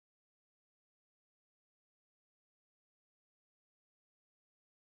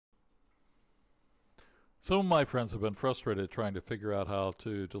Some of my friends have been frustrated trying to figure out how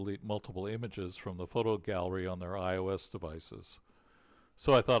to delete multiple images from the photo gallery on their iOS devices.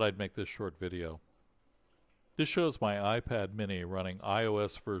 So I thought I'd make this short video. This shows my iPad mini running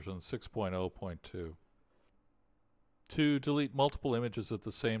iOS version 6.0.2. To delete multiple images at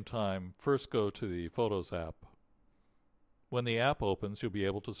the same time, first go to the Photos app. When the app opens, you'll be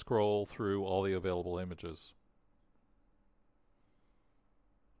able to scroll through all the available images.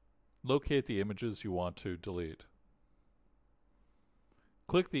 Locate the images you want to delete.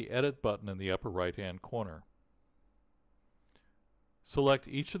 Click the Edit button in the upper right-hand corner. Select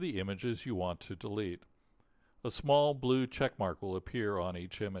each of the images you want to delete. A small blue check mark will appear on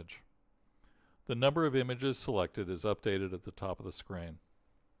each image. The number of images selected is updated at the top of the screen.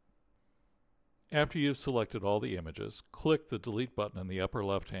 After you've selected all the images, click the Delete button in the upper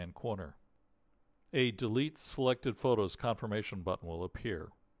left-hand corner. A Delete Selected Photos confirmation button will appear.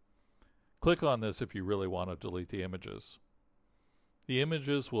 Click on this if you really want to delete the images. The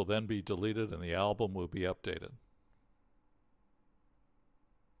images will then be deleted and the album will be updated.